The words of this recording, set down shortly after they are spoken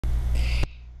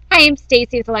Hi, I'm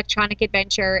Stacy with Electronic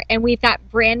Adventure, and we've got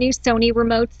brand new Sony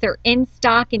remotes. They're in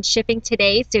stock and shipping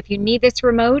today, so if you need this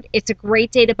remote, it's a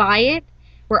great day to buy it.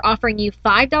 We're offering you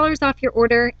 $5 off your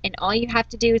order, and all you have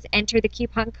to do is enter the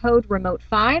coupon code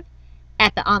REMOTE5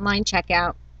 at the online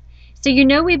checkout. So you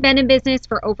know we've been in business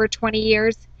for over 20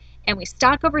 years, and we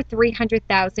stock over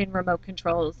 300,000 remote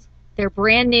controls. They're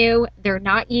brand new, they're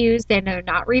not used, and they're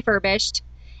not refurbished.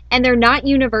 And they're not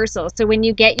universal, so when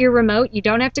you get your remote, you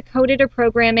don't have to code it or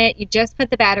program it. You just put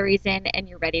the batteries in and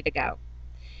you're ready to go.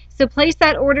 So place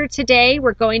that order today.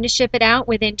 We're going to ship it out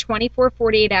within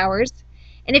 48 hours.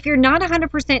 And if you're not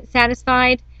 100%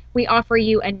 satisfied, we offer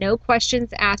you a no questions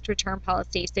asked return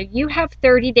policy. So you have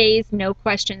 30 days, no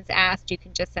questions asked. You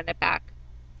can just send it back.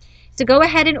 So go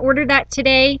ahead and order that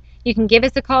today. You can give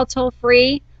us a call toll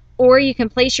free, or you can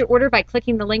place your order by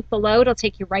clicking the link below. It'll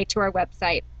take you right to our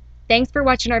website. Thanks for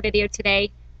watching our video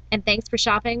today, and thanks for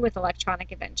shopping with Electronic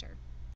Adventure.